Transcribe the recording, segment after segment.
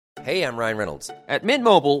Hey, I'm Ryan Reynolds. At Mint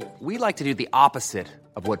Mobile, we like to do the opposite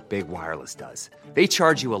of what Big Wireless does. They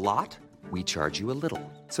charge you a lot, we charge you a little.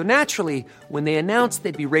 So naturally, when they announced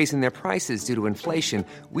they'd be raising their prices due to inflation,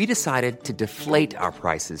 we decided to deflate our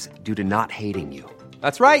prices due to not hating you.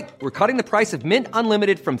 That's right. We're cutting the price of Mint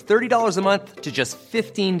Unlimited from $30 a month to just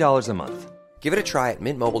 $15 a month. Give it a try at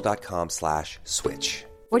mintmobile.com/switch.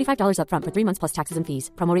 $45 up front for 3 months plus taxes and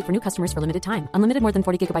fees. Promo rate for new customers for limited time. Unlimited more than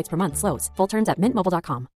 40 gigabytes per month. Slows full terms at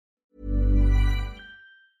mintmobile.com.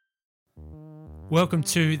 Welcome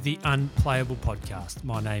to the Unplayable Podcast.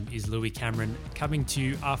 My name is Louis Cameron, coming to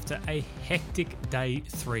you after a hectic day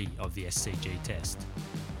 3 of the SCG test.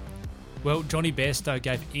 Well, Johnny Bairstow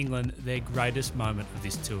gave England their greatest moment of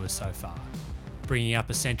this tour so far, bringing up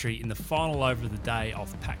a century in the final over of the day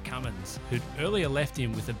off Pat Cummins, who'd earlier left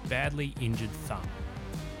him with a badly injured thumb.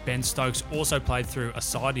 Ben Stokes also played through a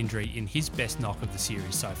side injury in his best knock of the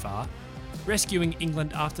series so far, rescuing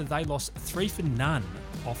England after they lost 3 for none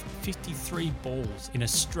off 53 balls in a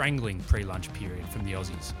strangling pre-lunch period from the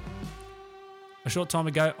Aussies. A short time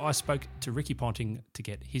ago, I spoke to Ricky Ponting to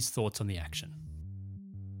get his thoughts on the action.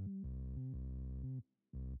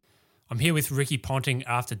 I'm here with Ricky Ponting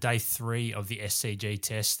after day 3 of the SCG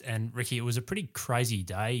test. And Ricky, it was a pretty crazy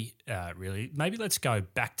day, really. Maybe let's go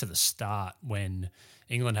back to the start when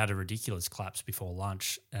England had a ridiculous collapse before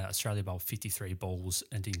lunch. Australia bowled 53 balls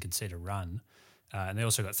and didn't concede a run. And they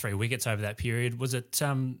also got 3 wickets over that period. Was it,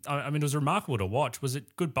 it was remarkable to watch. Was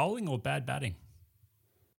it good bowling or bad batting?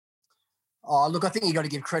 Oh, look, I think you got to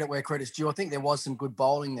give credit where credit's due. I think there was some good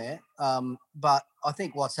bowling there. But I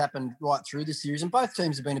think what's happened right through the series, and both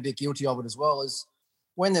teams have been a bit guilty of it as well, is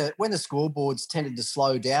when the scoreboards tended to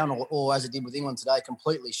slow down or as it did with England today,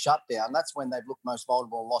 completely shut down, that's when they've looked most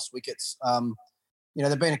vulnerable and lost wickets.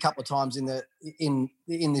 There've been a couple of times in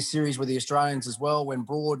this series with the Australians as well, when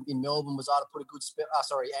Broad in Melbourne was able to put a good spell.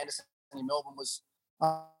 Anderson in Melbourne was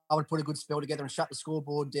I would put a good spell together and shut the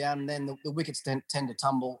scoreboard down, and then the wickets tend to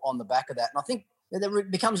tumble on the back of that. And I think that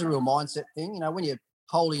becomes a real mindset thing. When you're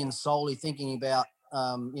wholly and solely thinking about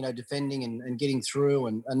defending and getting through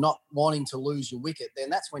and not wanting to lose your wicket, then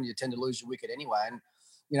that's when you tend to lose your wicket anyway. And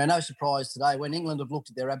no surprise today when England have looked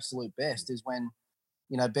at their absolute best is when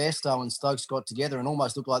Bairstow and Stokes got together and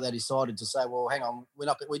almost looked like they decided to say, well, hang on, we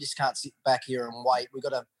just can't sit back here and wait. We've got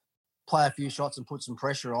to play a few shots and put some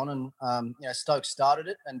pressure on. And, Stokes started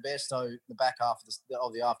it, and Bairstow, the back half of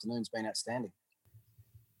the afternoon's been outstanding.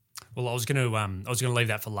 Well, I was going to leave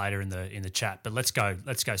that for later in the chat, but let's go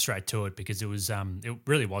straight to it because it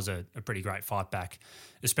really was a pretty great fight back,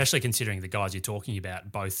 especially considering the guys you're talking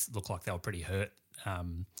about both look like they were pretty hurt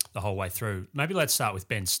the whole way through. Maybe let's start with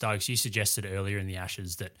Ben Stokes. You suggested earlier in the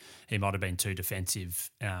Ashes that he might have been too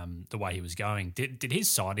defensive the way he was going. Did his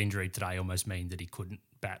side injury today almost mean that he couldn't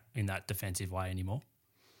bat in that defensive way anymore?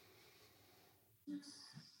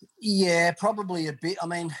 Yeah, probably a bit. I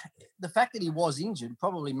mean, the fact that he was injured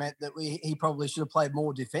probably meant that he probably should have played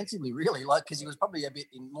more defensively, really, because he was probably a bit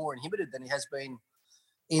more inhibited than he has been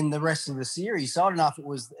in the rest of the series. So I don't know if it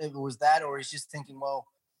was that, or he's just thinking, well,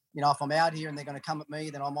 if I'm out here and they're going to come at me,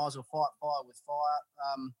 then I might as well fight fire with fire.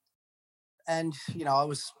 It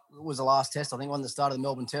was the last test, I think, on the start of the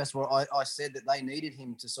Melbourne test, where I said that they needed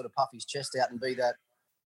him to sort of puff his chest out and be that,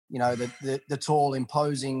 the tall,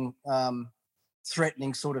 imposing,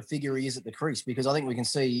 threatening sort of figure he is at the crease, because I think we can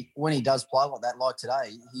see when he does play like that, like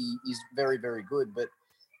today, he is very, very good. But,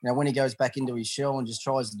 when he goes back into his shell and just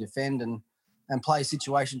tries to defend and play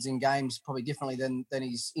situations in games probably differently than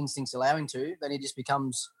his instincts allow him to, then he just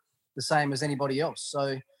becomes the same as anybody else.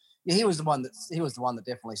 So yeah, he was the one that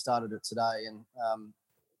definitely started it today,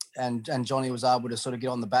 and Johnny was able to sort of get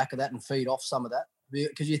on the back of that and feed off some of that,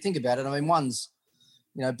 because you think about it. I mean,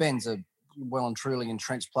 Ben's a well and truly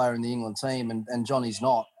entrenched player in the England team, and Johnny's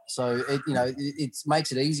not. So it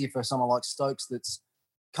makes it easier for someone like Stokes that's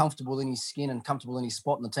comfortable in his skin and comfortable in his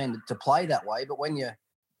spot in the team to play that way. But when you're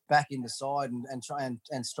back in the side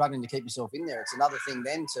and struggling to keep yourself in there, it's another thing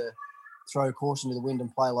then to throw caution to the wind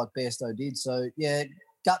and play like Bairstow did. So yeah,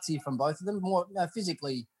 gutsy from both of them. More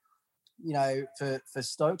physically, for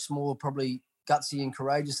Stokes, more probably gutsy and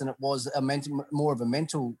courageous than it was more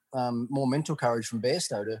mental courage from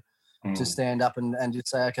Bairstow to stand up and just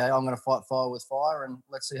say, okay, I'm going to fight fire with fire, and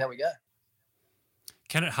let's see how we go.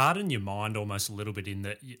 Can it harden your mind almost a little bit in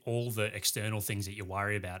that all the external things that you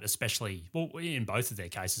worry about, especially, in both of their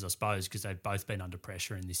cases, I suppose, because they've both been under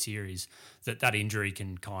pressure in this series, that injury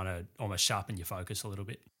can kind of almost sharpen your focus a little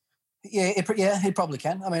bit? Yeah, it probably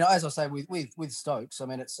can. I mean, as I say, with Stokes, I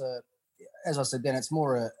mean, it's as I said then, it's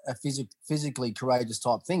more a physically courageous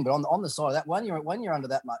type thing. But on the side of that, when you're under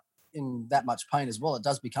that much pain as well, it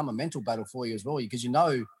does become a mental battle for you as well, because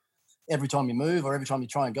every time you move or every time you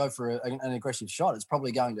try and go for an aggressive shot, it's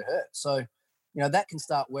probably going to hurt. So, that can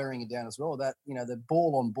start wearing you down as well. That, the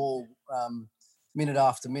ball on ball, minute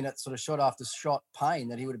after minute, sort of shot after shot pain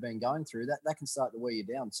that he would have been going through, that can start to wear you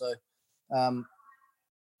down. So,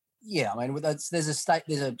 there's a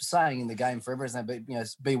saying in the game forever, isn't there?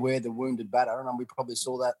 Beware the wounded batter. And we probably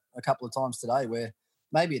saw that a couple of times today where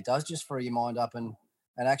maybe it does just free your mind up and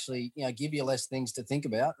actually, give you less things to think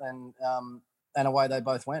about. And away they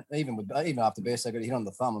both went, even after Bairstow got a hit on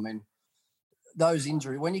the thumb. I mean, those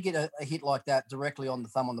injuries, when you get a hit like that directly on the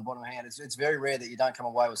thumb on the bottom of the hand, it's very rare that you don't come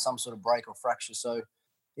away with some sort of break or fracture. So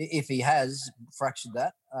if he has fractured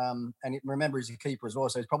that, remember he's a keeper as well,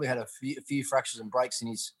 so he's probably had a few fractures and breaks in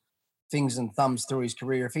his fingers and thumbs through his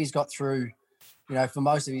career. If he's got through, for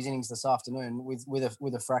most of his innings this afternoon with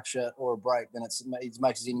a fracture or a break, then it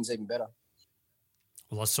makes his innings even better.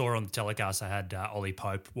 Well, I saw on the telecast I had Ollie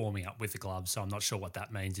Pope warming up with the gloves, so I'm not sure what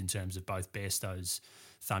that means in terms of both Bairstow's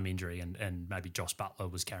thumb injury and maybe Josh Butler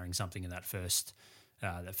was carrying something in that first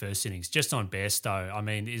innings. Just on Bairstow, I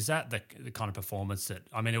mean, is that the kind of performance that,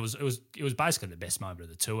 I mean, it was basically the best moment of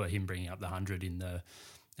the tour, him bringing up the 100 in the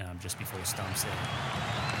just before stumps there.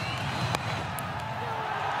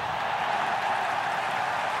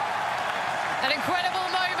 An incredible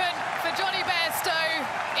moment for Johnny Bairstow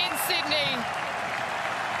in Sydney.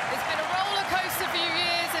 It's been a roller coaster few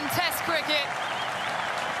years in Test cricket,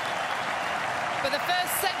 but the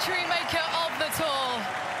first century maker of the tour,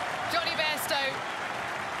 Johnny Bairstow,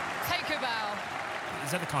 take a bow.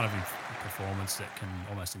 Is that the kind of performance that can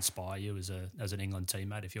almost inspire you as an England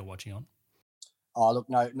teammate if you're watching on? Oh, look,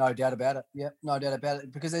 no doubt about it. Yeah, no doubt about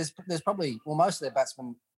it. Because there's probably, most of their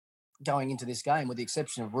batsmen going into this game, with the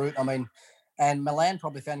exception of Root. I mean, and Milan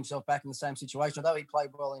probably found himself back in the same situation, although he played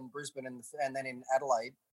well in Brisbane and then in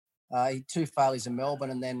Adelaide. He 2 failures in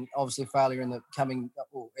Melbourne, and then obviously failure end up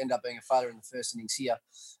being a failure in the first innings here.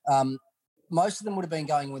 Most of them would have been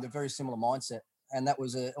going with a very similar mindset, and that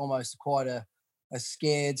was almost quite a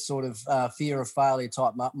scared sort of fear of failure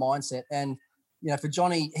type mindset. And for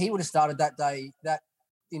Johnny, he would have started that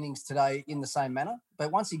innings today in the same manner.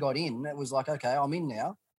 But once he got in, it was like, okay, I'm in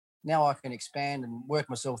now. Now I can expand and work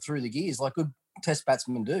myself through the gears like good Test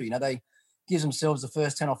batsmen do. They give themselves the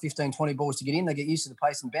first 10 or 15, 20 balls to get in. They get used to the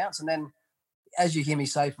pace and bounce. And then, as you hear me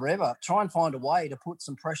say forever, try and find a way to put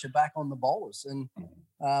some pressure back on the bowlers.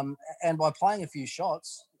 And by playing a few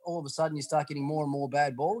shots, all of a sudden you start getting more and more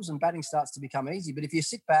bad balls and batting starts to become easy. But if you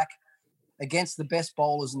sit back against the best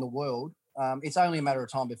bowlers in the world, it's only a matter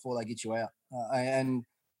of time before they get you out.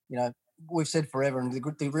 We've said forever, and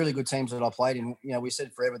the really good teams that I played in, we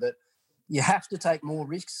said forever that you have to take more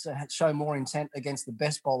risks, show more intent against the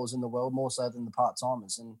best bowlers in the world, more so than the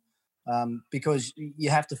part-timers. And because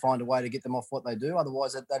you have to find a way to get them off what they do.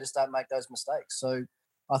 Otherwise, they just don't make those mistakes. So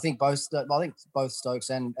I think both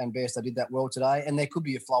Stokes and Bairstow did that well today, and there could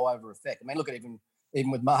be a flow-over effect. I mean, look at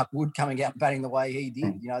even with Mark Wood coming out and batting the way he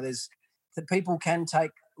did. People can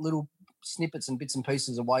take little snippets and bits and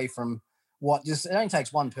pieces away from it only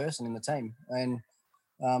takes one person in the team, and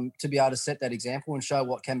to be able to set that example and show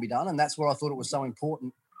what can be done. And that's where I thought it was so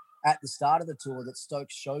important at the start of the tour that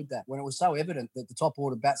Stokes showed that, when it was so evident that the top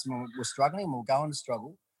order batsmen were struggling and were going to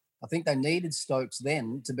struggle. I think they needed Stokes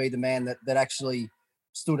then to be the man that actually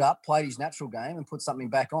stood up, played his natural game and put something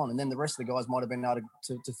back on. And then the rest of the guys might have been able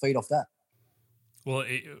to feed off that. Well,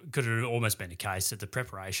 it could have almost been a case that the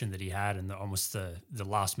preparation that he had and almost the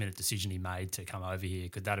last-minute decision he made to come over here,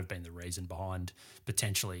 could that have been the reason behind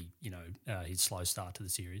potentially, his slow start to the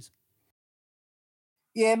series?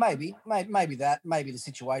 Yeah, maybe that. Maybe the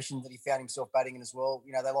situation that he found himself batting in as well.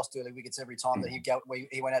 They lost early wickets every time that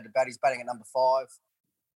he went out to bat. He's batting at number 5.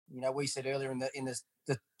 We said earlier in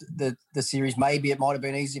the series, maybe it might have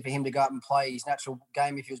been easier for him to go up and play his natural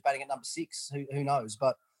game if he was batting at number 6. Who knows?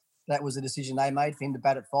 But that was a decision they made for him to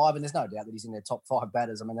bat at 5, and there's no doubt that he's in their top 5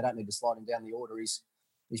 batters. I mean, they don't need to slide him down the order. He's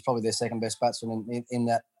probably their second best batsman in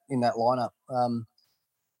that lineup.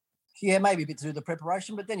 Maybe a bit to do with the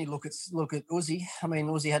preparation, but then you look at Uzi. I mean,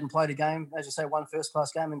 Uzi hadn't played a game, as you say, one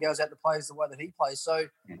first-class game, and goes out to play the way that he plays. So,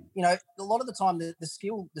 a lot of the time the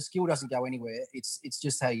skill doesn't go anywhere. It's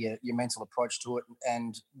just how your mental approach to it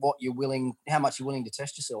and how much you're willing to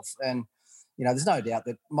test yourself. And there's no doubt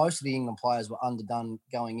that most of the England players were underdone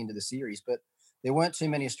going into the series, but there weren't too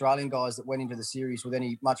many Australian guys that went into the series with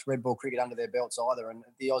much red ball cricket under their belts either. And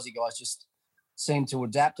the Aussie guys just seemed to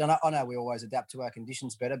adapt. And I know we always adapt to our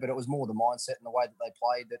conditions better, but it was more the mindset and the way that they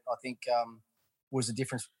played that I think was the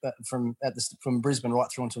difference from Brisbane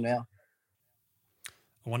right through until now.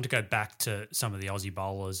 I want to go back to some of the Aussie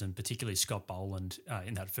bowlers and particularly Scott Boland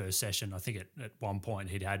in that first session. I think at one point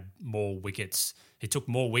he'd had more wickets. He took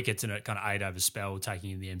more wickets in a kind of 8 over spell,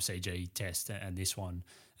 taking in the MCG test and this one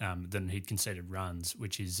than he'd conceded runs,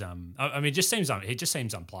 which is, it just seems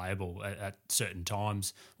unplayable at certain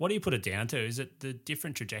times. What do you put it down to? Is it the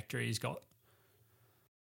different trajectory he's got?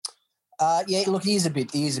 Yeah, look, he is a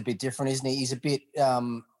bit different, isn't he? He's a bit,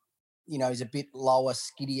 he's a bit lower,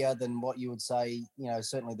 skiddier than what you would say,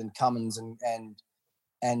 certainly than Cummins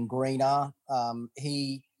and Green are.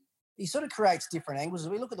 He sort of creates different angles. As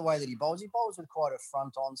we look at the way that he bowls with quite a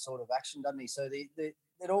front-on sort of action, doesn't he? So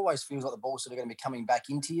it always feels like the ball's sort of going to be coming back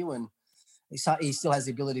into you, and he still has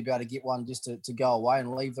the ability to be able to get one just to go away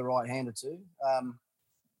and leave the right hand or two.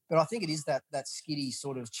 But I think it is that skiddy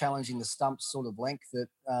sort of challenging the stumps sort of length that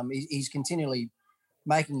he's continually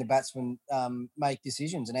making the batsman make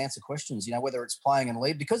decisions and answer questions, whether it's playing and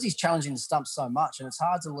lead, because he's challenging the stumps so much, and it's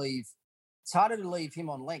harder to leave him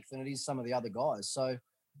on length than it is some of the other guys. So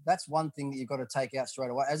that's one thing that you've got to take out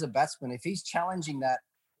straight away. As a batsman, if he's challenging that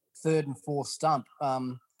third and fourth stump,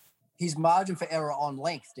 his margin for error on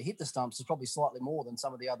length to hit the stumps is probably slightly more than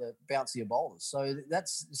some of the other bouncier bowlers. So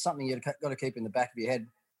that's something you've got to keep in the back of your head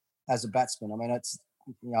as a batsman. I mean, it's,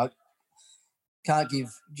 can't give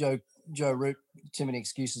Joe Root too many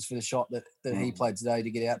excuses for the shot that he played today to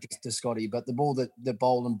get out to Scotty, but the ball that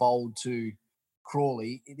bowled to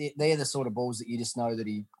Crawley, they're the sort of balls that you just know that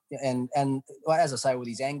he, and as I say, with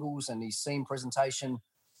his angles and his seam presentation,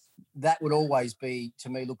 that would always be, to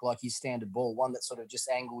me, look like his standard ball, one that sort of just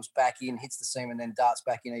angles back in, hits the seam and then darts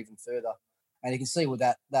back in even further. And you can see with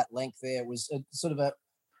that length there was sort of a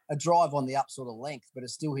drive on the up sort of length, but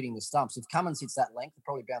it's still hitting the stumps. If Cummins hits that length, it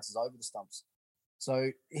probably bounces over the stumps.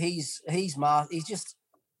 So he's just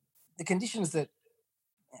the conditions that,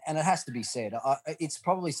 and it has to be said, it's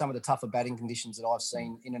probably some of the tougher batting conditions that I've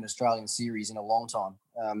seen in an Australian series in a long time.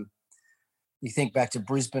 You think back to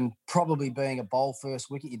Brisbane probably being a bowl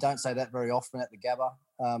first wicket. You don't say that very often at the Gabba.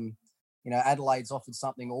 Adelaide's offered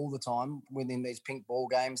something all the time within these pink ball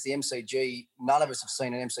games. The MCG, none of us have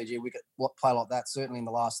seen an MCG wicket play like that, certainly in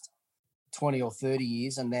the last 20 or 30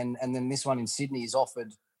 years. And then this one in Sydney is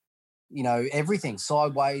offered, everything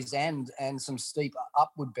sideways and some steep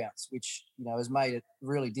upward bounce, which, has made it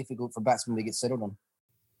really difficult for batsmen to get settled on.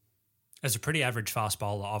 As a pretty average fast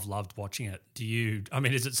bowler, I've loved watching it.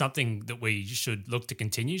 Is it something that we should look to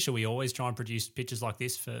continue? Should we always try and produce pitches like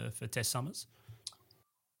this for Test summers?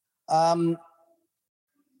 It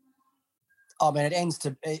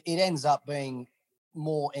ends up being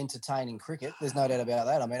more entertaining cricket. There's no doubt about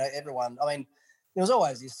that. There was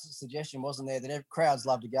always this suggestion, wasn't there, that crowds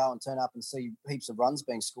love to go and turn up and see heaps of runs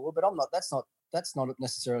being scored, but that's not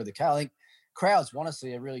necessarily the case. I think crowds want to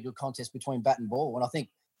see a really good contest between bat and ball. And I think,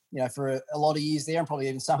 for a lot of years there, and probably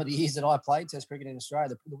even some of the years that I played Test cricket in Australia,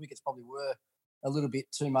 the wickets probably were a little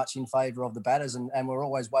bit too much in favour of the batters, and we're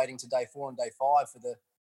always waiting to day 4 and day 5 for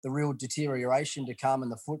the real deterioration to come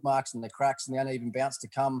and the foot marks and the cracks and the uneven bounce to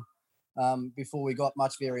come before we got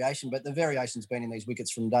much variation. But the variation's been in these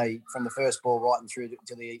wickets from the first ball right and through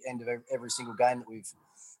to the end of every single game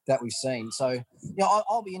that we've seen. So,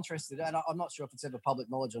 I'll be interested, and I'm not sure if it's ever public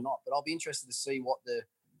knowledge or not, but I'll be interested to see what the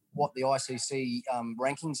ICC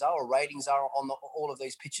rankings are or ratings are on all of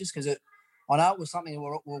these pitches, because I know it was something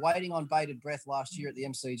we're waiting on bated breath last year at the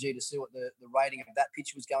MCG to see what the rating of that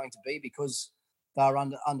pitch was going to be, because they are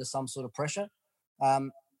under some sort of pressure.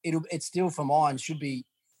 It still, for mine, should be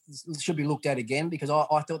looked at again, because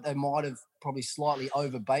I thought they might have probably slightly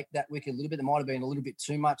overbaked that wicket a little bit. There might have been a little bit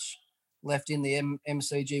too much left in the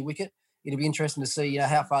MCG wicket. It'll be interesting to see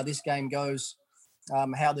how far this game goes,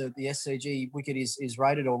 how the SCG wicket is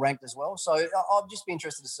rated or ranked as well. So I'll just be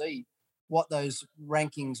interested to see what those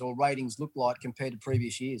rankings or ratings look like compared to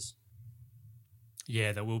previous years.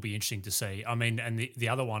 Yeah, that will be interesting to see. And the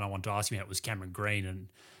other one I want to ask you about was Cameron Green, and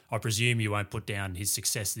I presume you won't put down his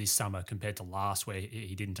success this summer compared to last, where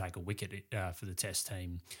he didn't take a wicket for the Test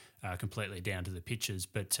team, completely down to the pitches.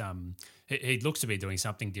 But he looks to be doing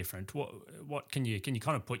something different. What can you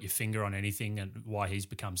kind of put your finger on anything and why he's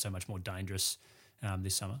become so much more dangerous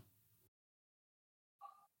this summer?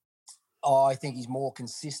 I think he's more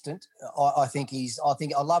consistent. I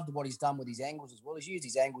loved what he's done with his angles as well. He's used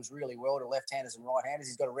his angles really well to left-handers and right-handers.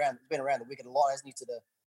 He's been around the wicket a lot, hasn't he,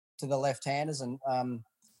 to the left-handers, and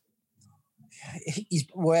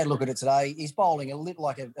look at it today. He's bowling a little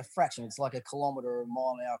like a fraction. It's like a kilometre, a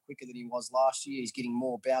mile an hour quicker than he was last year. He's getting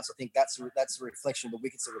more bounce. I think that's a reflection of the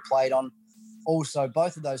wickets that were played on. Also,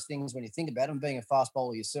 both of those things, when you think about them, being a fast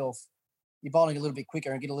bowler yourself, you're bowling a little bit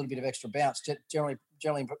quicker and get a little bit of extra bounce. Generally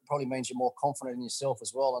probably means you're more confident in yourself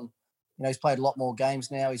as well. And he's played a lot more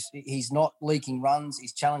games now. He's not leaking runs.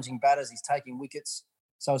 He's challenging batters. He's taking wickets.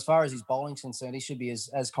 So as far as his bowling's concerned, he should be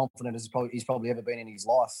as confident as he's probably ever been in his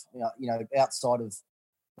life. Outside of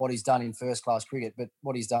what he's done in first-class cricket, but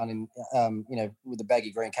what he's done in, with the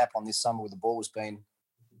baggy green cap on this summer with the ball has been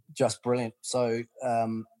just brilliant. So,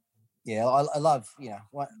 I love,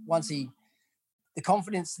 once the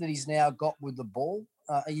confidence that he's now got with the ball,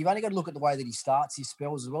 you've only got to look at the way that he starts his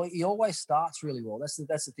spells as well. He always starts really well. That's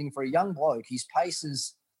the thing for a young bloke. His pace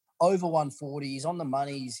is over 140. He's on the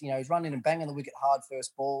money. He's running and banging the wicket hard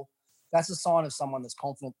first ball. That's a sign of someone that's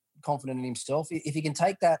confident in himself. If he can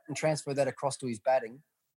take that and transfer that across to his batting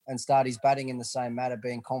and start his batting in the same manner,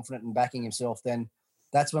 being confident and backing himself, then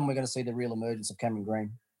that's when we're going to see the real emergence of Cameron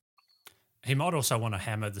Green. He might also want to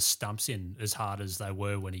hammer the stumps in as hard as they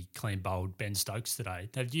were when he clean bowled Ben Stokes today.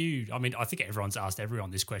 I think everyone's asked everyone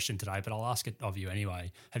this question today, but I'll ask it of you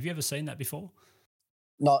anyway. Have you ever seen that before?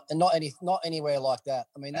 Not anywhere like that.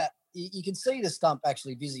 I mean, that you can see the stump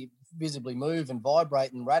actually visibly move and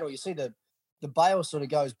vibrate and rattle. You see the bail sort of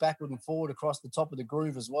goes backward and forward across the top of the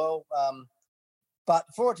groove as well. But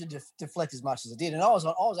for it to deflect as much as it did, and I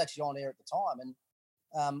was actually on air at the time,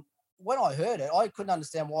 and when I heard it, I couldn't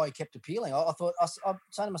understand why he kept appealing. I thought, I'm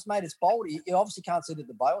saying to my mate, it's bold. He obviously can't see that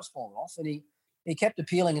the bail's fallen off, and he kept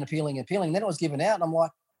appealing and appealing and appealing. Then it was given out, and I'm like,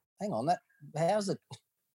 hang on, how's the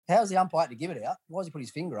umpire to give it out? Why does he put his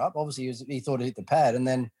finger up? Obviously, he thought it hit the pad, and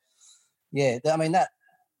then, it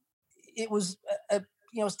was it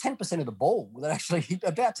was 10% of the ball that actually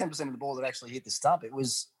about 10% of the ball that actually hit the stump. It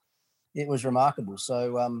was remarkable.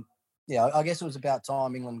 So. I guess it was about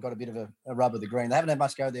time England got a bit of a rub of the green. They haven't had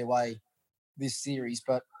much go their way this series,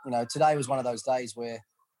 but, today was one of those days where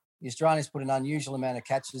the Australians put an unusual amount of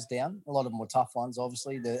catches down. A lot of them were tough ones,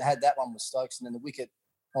 obviously. They had that one with Stokes, and then the wicket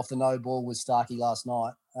off the no ball with Starkey last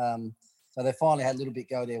night. So they finally had a little bit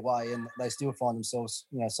go their way, and they still find themselves,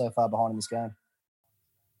 so far behind in this game.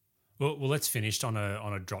 Well, let's finish on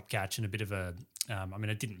a drop catch and a bit of a.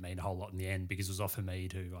 It didn't mean a whole lot in the end because it was off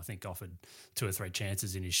Hamid, who I think offered 2 or 3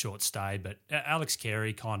 chances in his short stay. But Alex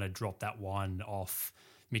Carey kind of dropped that one off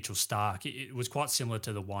Mitchell Starc. It was quite similar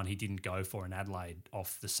to the one he didn't go for in Adelaide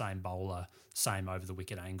off the same bowler, same over the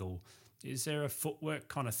wicket angle. Is there a footwork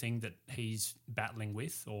kind of thing that he's battling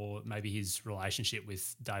with, or maybe his relationship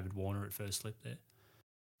with David Warner at first slip there?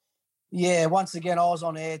 Yeah, once again, I was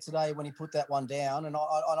on air today when he put that one down, and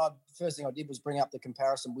I first thing I did was bring up the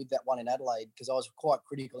comparison with that one in Adelaide, because I was quite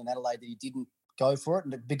critical in Adelaide that he didn't go for it,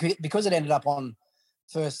 and because it ended up on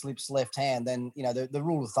first slip's left hand, then the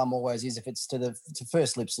rule of thumb always is if it's to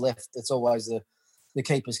first slip's left, it's always the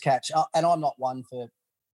keeper's catch. And I'm not one for,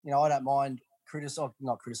 I don't mind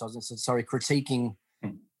critiquing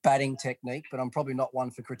batting technique, but I'm probably not one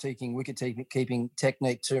for critiquing wicket-keeping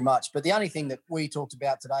technique too much. But the only thing that we talked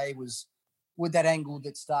about today was with that angle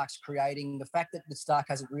that Stark's creating, the fact that Stark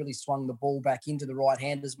hasn't really swung the ball back into the right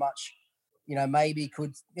hand as much. Maybe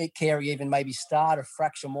could Carey even maybe start a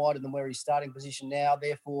fraction wider than where he's starting position now,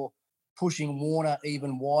 therefore pushing Warner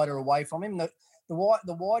even wider away from him. The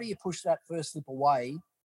wider you push that first slip away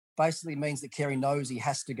basically means that Carey knows he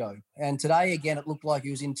has to go. And today, again, it looked like he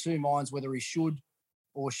was in two minds whether he should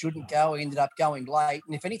or shouldn't go. He ended up going late,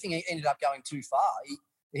 and if anything, he ended up going too far.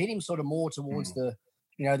 It hit him sort of more towards the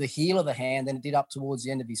heel of the hand than it did up towards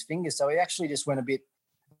the end of his finger. So he actually just went a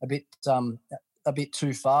bit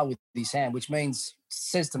too far with his hand, which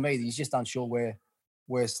says to me that he's just unsure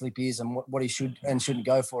where slip is and what he should and shouldn't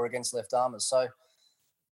go for against left armers. So,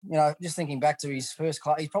 just thinking back to his first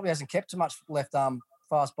class, he probably hasn't kept too much left arm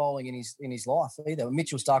fast bowling in his life either.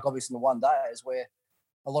 Mitchell Starc, obviously, in the one day is where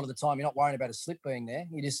a lot of the time you're not worrying about a slip being there.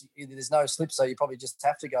 There's no slip, so you probably just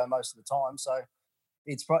have to go most of the time. So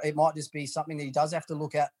it might just be something that he does have to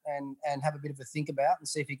look at and have a bit of a think about and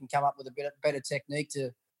see if he can come up with a better technique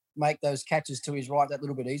to make those catches to his right that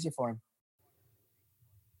little bit easier for him.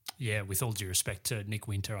 Yeah, with all due respect to Nick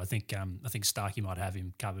Winter, I think Starkey might have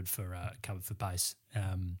him covered for pace.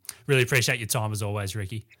 Really appreciate your time as always,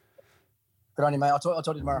 Ricky. Good on you, mate. I'll talk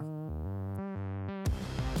to you tomorrow.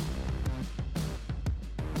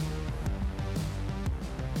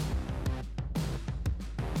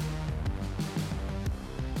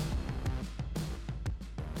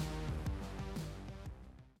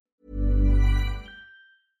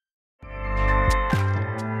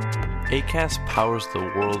 Acast powers the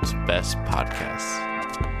world's best podcasts.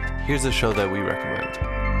 Here's a show that we recommend.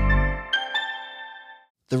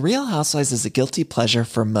 The Real Housewives is a guilty pleasure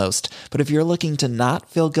for most, but if you're looking to not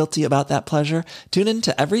feel guilty about that pleasure, tune in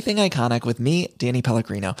to Everything Iconic with me, Danny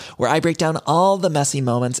Pellegrino, where I break down all the messy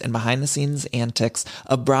moments and behind-the-scenes antics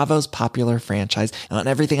of Bravo's popular franchise. And on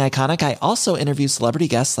Everything Iconic, I also interview celebrity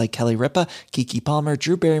guests like Kelly Ripa, Keke Palmer,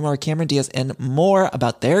 Drew Barrymore, Cameron Diaz, and more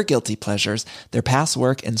about their guilty pleasures, their past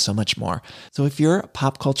work, and so much more. So if you're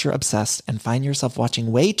pop culture obsessed and find yourself watching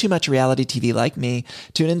way too much reality TV like me,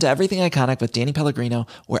 tune into Everything Iconic with Danny Pellegrino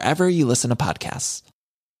wherever you listen to podcasts.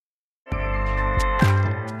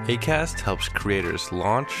 Acast helps creators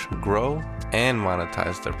launch, grow, and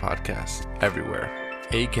monetize their podcasts everywhere.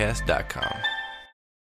 Acast.com.